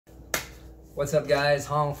What's up guys,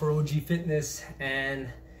 Hong for OG Fitness, and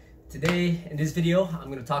today in this video I'm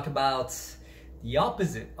going to talk about the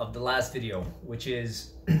opposite of the last video, which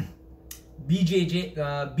is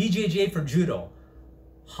BJJ for judo.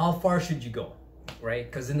 How far should you go, right?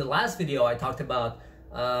 Because in the last video I talked about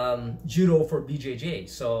judo for BJJ.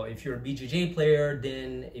 So if you're a BJJ player,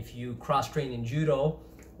 then if you cross train in judo,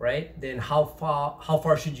 right, then how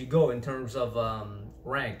far should you go in terms of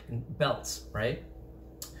rank and belts, right?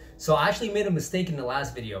 So I actually made a mistake in the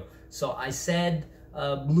last video. So I said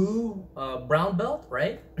blue brown belt,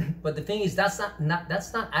 right? But the thing is, that's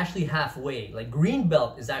not actually halfway. Like green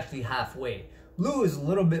belt is actually halfway. Blue is a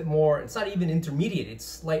little bit more. It's not even intermediate. It's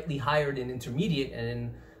slightly higher than intermediate. And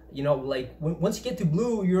then, you know, like once you get to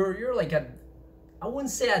blue, you're like at, I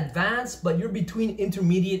wouldn't say advanced, but you're between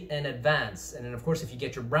intermediate and advanced. And then of course, if you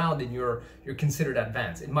get your brown, then you're considered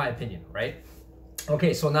advanced, in my opinion, right?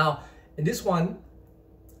 Okay, so now in this one,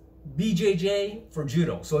 BJJ for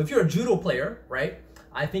judo. So if you're a judo player, right,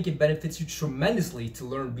 I think it benefits you tremendously to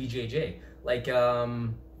learn BJJ. Like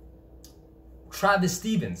Travis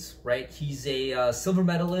Stevens, right? He's a silver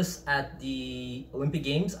medalist at the Olympic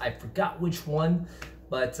Games. I forgot which one,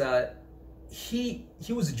 but he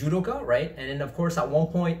was a judoka, right? And then of course at one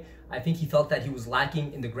point I think he felt that he was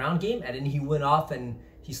lacking in the ground game, and then he went off and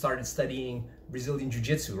he started studying Brazilian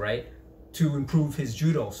jiu-jitsu, right, to improve his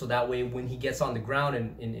judo, so that way when he gets on the ground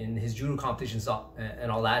and in his judo competitions and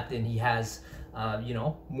all that, then he has you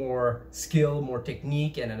know, more skill, more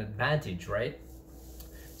technique, and an advantage, right?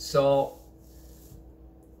 So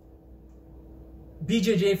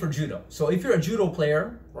BJJ for judo. So if you're a judo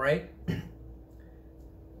player, right,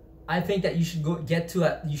 I think that you should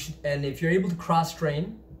and if you're able to cross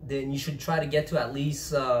train, then you should try to get to at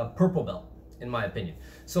least purple belt, in my opinion.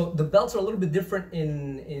 So the belts are a little bit different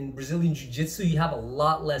in Brazilian Jiu-Jitsu. You have a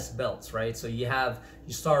lot less belts, right? So you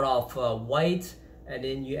start off white, and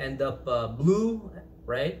then you end up blue,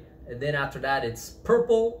 right? And then after that, it's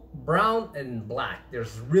purple, brown, and black.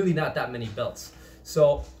 There's really not that many belts.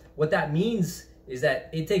 So what that means is that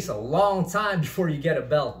it takes a long time before you get a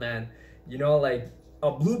belt, man. You know, like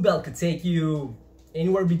a blue belt could take you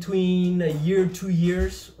anywhere between a year, 2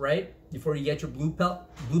 years, right, before you get your blue belt.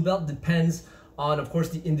 Blue belt depends on, of course,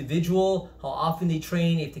 the individual, how often they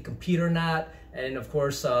train, if they compete or not, and of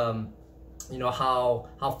course, you know,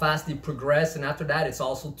 how fast they progress. And after that, it's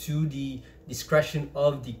also to the discretion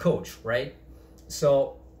of the coach, right?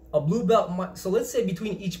 So a blue belt, so let's say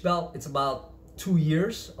between each belt, it's about 2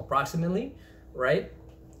 years approximately, right?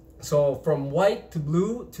 So from white to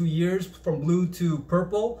blue, 2 years. From blue to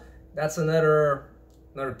purple, that's another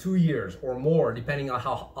 2 years or more, depending on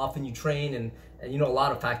how often you train and you know, a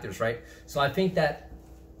lot of factors, right? So I think that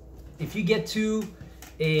if you get to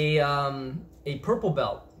a purple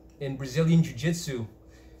belt in Brazilian Jiu-Jitsu,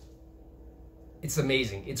 it's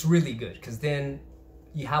amazing. It's really good, because then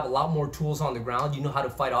you have a lot more tools on the ground. You know how to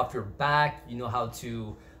fight off your back. You know how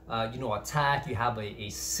to you know, attack. You have a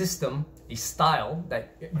system, a style,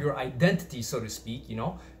 that your identity, so to speak. You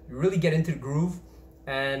know, you really get into the groove,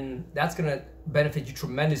 and that's gonna benefit you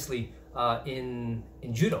tremendously in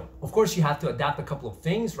judo. Of course, you have to adapt a couple of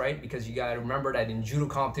things, right? Because you gotta remember that in judo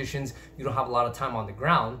competitions, you don't have a lot of time on the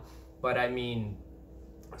ground. But I mean,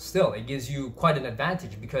 still, it gives you quite an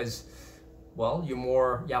advantage because, well, you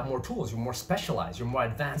have more tools, you're more specialized, you're more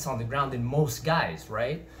advanced on the ground than most guys,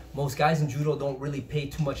 right? Most guys in judo don't really pay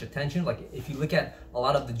too much attention. Like if you look at a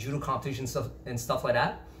lot of the judo competition stuff like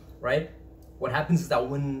that, right? What happens is that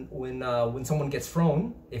when someone gets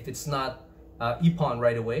thrown, if it's not ippon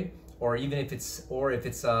right away, or even if it's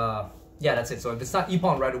yeah, that's it. So if it's not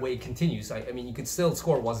ippon right away, it continues. I mean, you could still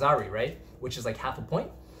score wazari, right, which is like half a point,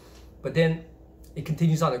 but then it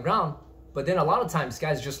continues on the ground. But then a lot of times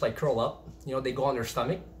guys just like curl up, you know, they go on their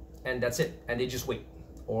stomach, and that's it, and they just wait.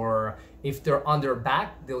 Or if they're on their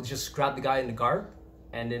back, they'll just grab the guy in the guard,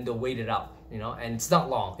 and then they'll wait it out, you know. And it's not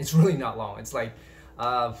long. It's really not long. It's like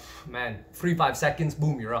man, 3-5 seconds,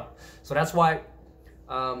 boom, you're up. So that's why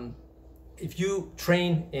if you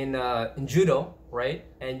train in judo, right,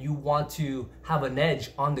 and you want to have an edge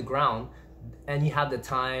on the ground, and you have the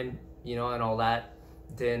time, you know, and all that,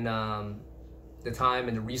 then the time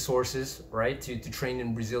and the resources, right, to train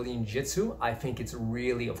in Brazilian Jiu-Jitsu, I think it's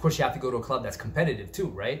really, of course, you have to go to a club that's competitive too,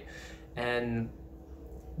 right? And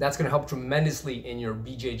that's going to help tremendously in your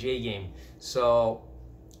BJJ game. So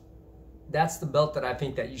that's the belt that I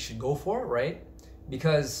think that you should go for, right?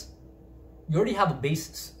 Because you already have a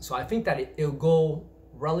basis. So I think that it'll go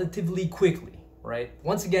relatively quickly, right?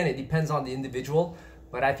 Once again, it depends on the individual,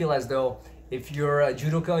 but I feel as though if you're a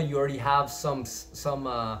judoka, you already have some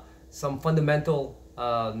fundamental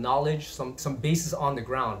knowledge, some basis on the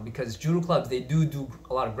ground, because judo clubs, they do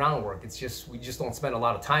a lot of groundwork. It's just we just don't spend a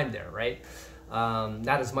lot of time there, right?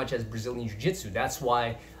 Not as much as Brazilian jiu-jitsu. That's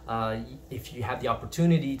why if you have the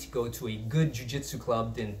opportunity to go to a good jiu-jitsu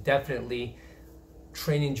club, then definitely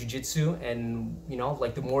train in jiu-jitsu. And you know,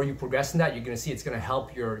 like the more you progress in that, you're gonna see it's gonna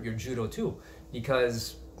help your judo too,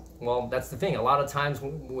 because well, that's the thing. A lot of times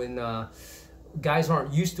when guys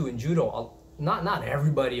aren't used to in judo, not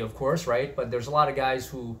everybody, of course, right? But there's a lot of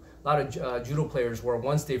guys a lot of judo players where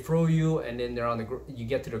once they throw you and then they're you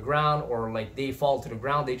get to the ground, or like they fall to the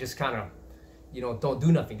ground, they just kind of, you know, don't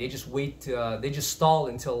do nothing. They just wait. They just stall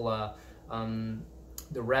until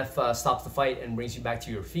the ref stops the fight and brings you back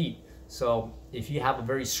to your feet. So if you have a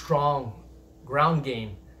very strong ground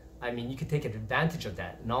game, I mean, you can take advantage of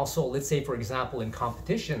that. And also, let's say, for example, in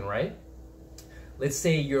competition, right? Let's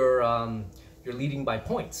say you're leading by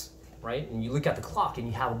points, right? And you look at the clock and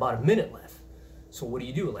you have about a minute left. So what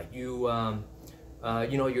do? Like you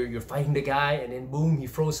know, you're fighting the guy, and then boom, he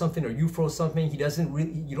throws something, or you throw something. He doesn't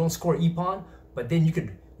really, you don't score ippon, but then you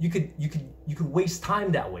could waste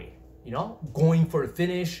time that way, you know, going for the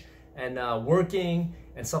finish and working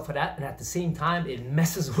and stuff like that. And at the same time, it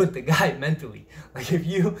messes with the guy mentally. Like if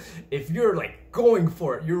you're like going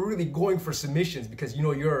for it, you're really going for submissions, because you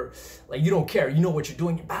know you're like, you don't care, you know what you're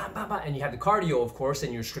doing, bam, bam, bam, and you have the cardio, of course,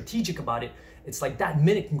 and you're strategic about it. It's like that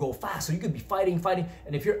minute can go fast, so you could be fighting,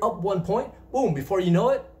 and if you're up 1 point, boom, before you know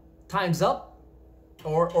it, time's up.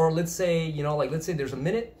 Or let's say, you know, like let's say there's a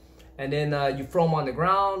minute, and then you throw them on the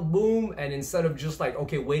ground, boom, and instead of just like,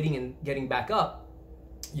 okay, waiting and getting back up,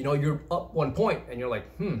 you know, you're up 1 point and you're like,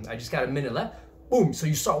 I just got a minute left. Boom. So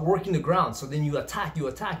you start working the ground. So then you attack.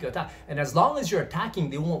 And as long as you're attacking,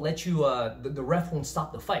 they won't let you, the ref won't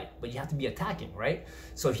stop the fight, but you have to be attacking, right?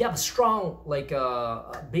 So if you have a strong, like,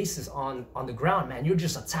 basis on the ground, man, you're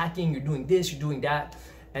just attacking, you're doing this, you're doing that.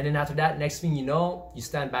 And then after that, next thing you know, you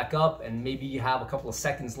stand back up and maybe you have a couple of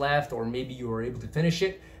seconds left, or maybe you were able to finish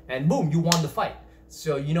it, and boom, you won the fight.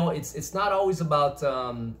 So, you know, it's not always about,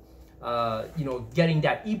 you know, getting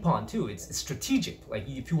that ippon too. It's strategic. Like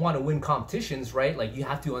if you want to win competitions, right? Like you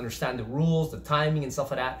have to understand the rules, the timing and stuff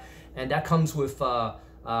like that. And that comes with,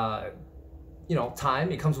 you know,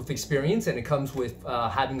 time. It comes with experience, and it comes with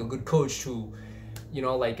having a good coach who, you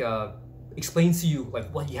know, like explains to you like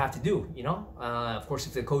what you have to do, you know? Of course,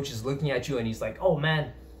 if the coach is looking at you and he's like, oh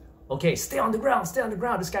man, okay, stay on the ground.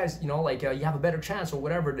 This guy's, you know, like you have a better chance or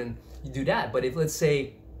whatever, then you do that. But if, let's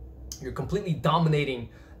say, you're completely dominating,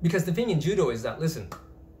 because the thing in judo is that, listen,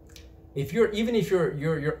 if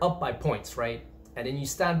you're up by points, right, and then you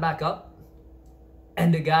stand back up,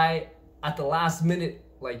 and the guy at the last minute,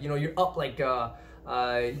 like, you know, you're up like you're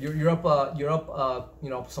up you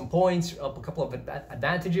know, some points, you're up a couple of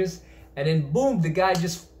advantages, and then boom, the guy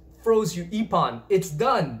just throws you ippon. It's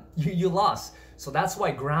done. You lost. So that's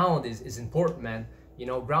why ground is important, man. You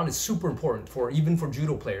know, ground is super important even for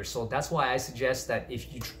judo players. So that's why I suggest that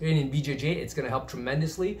if you train in BJJ, it's going to help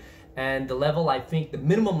tremendously. And the level, I think, the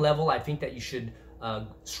minimum level I think that you should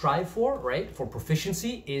strive for, right, for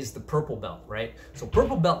proficiency, is the purple belt, right? So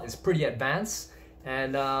purple belt is pretty advanced.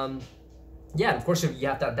 And yeah, of course, you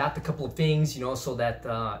have to adapt a couple of things, you know, so that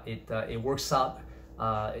it works out.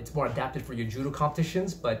 It's more adapted for your judo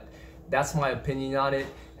competitions. But that's my opinion on it.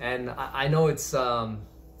 And I know it's a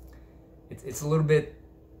little bit,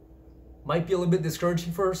 might be a little bit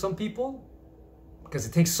discouraging for some people because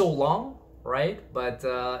it takes so long, right? But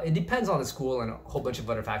it depends on the school and a whole bunch of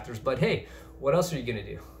other factors. But hey, what else are you gonna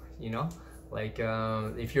do? You know, like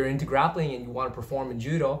if you're into grappling and you want to perform in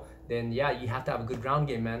judo, then yeah, you have to have a good ground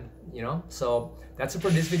game, man. You know, so that's it for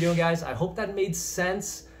this video, guys. I hope that made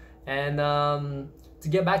sense. And to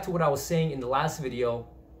get back to what I was saying in the last video,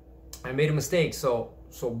 I made a mistake. So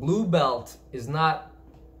blue belt is not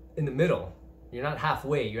in the middle. You're not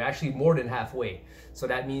halfway. You're actually more than halfway. So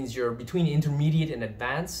that means you're between intermediate and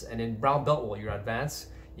advanced. And then brown belt, well, you're advanced.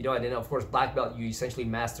 You know, and then of course black belt, you essentially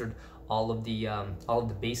mastered all of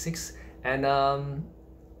the basics. And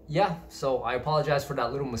yeah, so I apologize for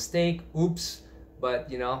that little mistake. Oops.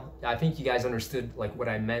 But you know, I think you guys understood like what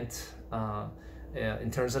I meant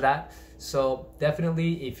in terms of that. So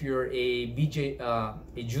definitely, if you're a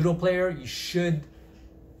judo player, you should,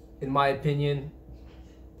 in my opinion,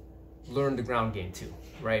 learn the ground game too,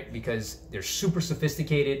 right? Because they're super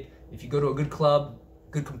sophisticated. If you go to a good club,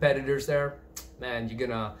 good competitors there, man, you're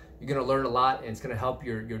gonna learn a lot, and it's gonna help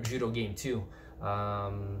your judo game too.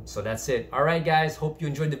 So that's it. All right, guys. Hope you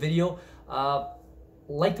enjoyed the video.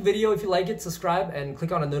 Like the video if you like it, subscribe, and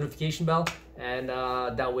click on the notification bell, and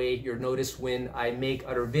that way you're noticed when I make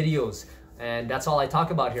other videos. And that's all I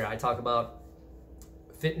talk about here. I talk about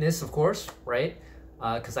fitness, of course, right?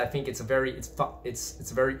 because I think it's a very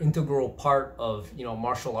it's a very integral part of, you know,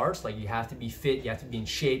 martial arts. Like, you have to be fit, you have to be in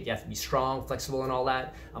shape, you have to be strong, flexible, and all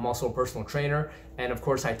that. I'm also a personal trainer, and of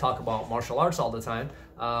course I talk about martial arts all the time,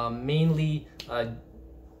 mainly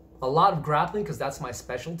a lot of grappling, because that's my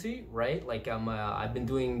specialty, right? Like, I've been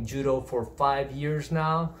doing judo for 5 years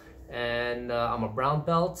now, and I'm a brown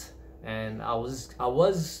belt, and I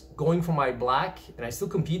was going for my black, and I still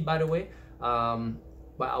compete, by the way,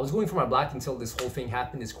 but I was going for my black until this whole thing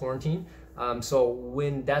happened, this quarantine. So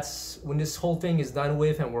when this whole thing is done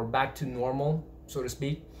with and we're back to normal, so to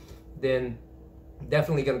speak, then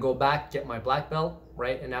definitely gonna go back, get my black belt,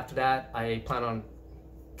 right? And after that, I plan on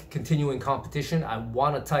continuing competition. I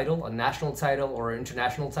want a title, a national title or an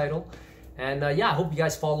international title. And yeah, I hope you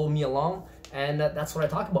guys follow me along. And that's what I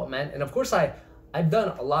talk about, man. And of course, I've done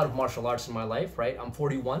a lot of martial arts in my life, right? I'm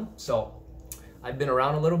 41, so I've been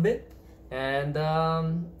around a little bit. And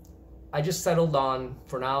I just settled on,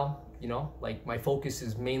 for now, you know, like, my focus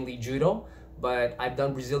is mainly judo, but I've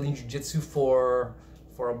done Brazilian jiu-jitsu for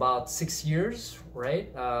about 6 years,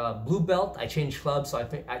 right? Blue belt, I changed clubs, so I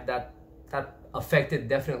think that affected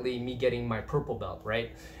definitely me getting my purple belt,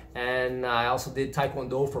 right? And I also did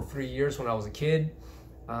Taekwondo for 3 years when I was a kid.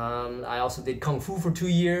 I also did Kung Fu for 2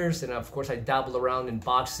 years, and of course I dabbled around in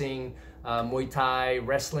boxing, Muay Thai,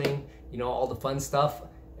 wrestling, you know, all the fun stuff.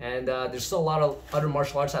 And there's still a lot of other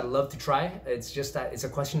martial arts I'd love to try. It's just that it's a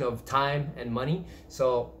question of time and money.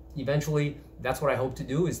 So eventually, that's what I hope to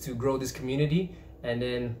do, is to grow this community. And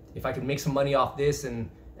then if I can make some money off this and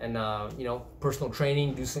you know, personal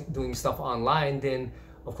training, doing stuff online, then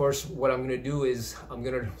of course what I'm gonna do is I'm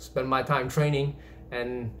gonna spend my time training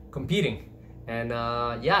and competing. And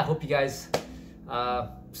yeah, I hope you guys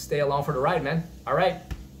stay along for the ride, man. All right,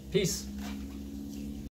 peace.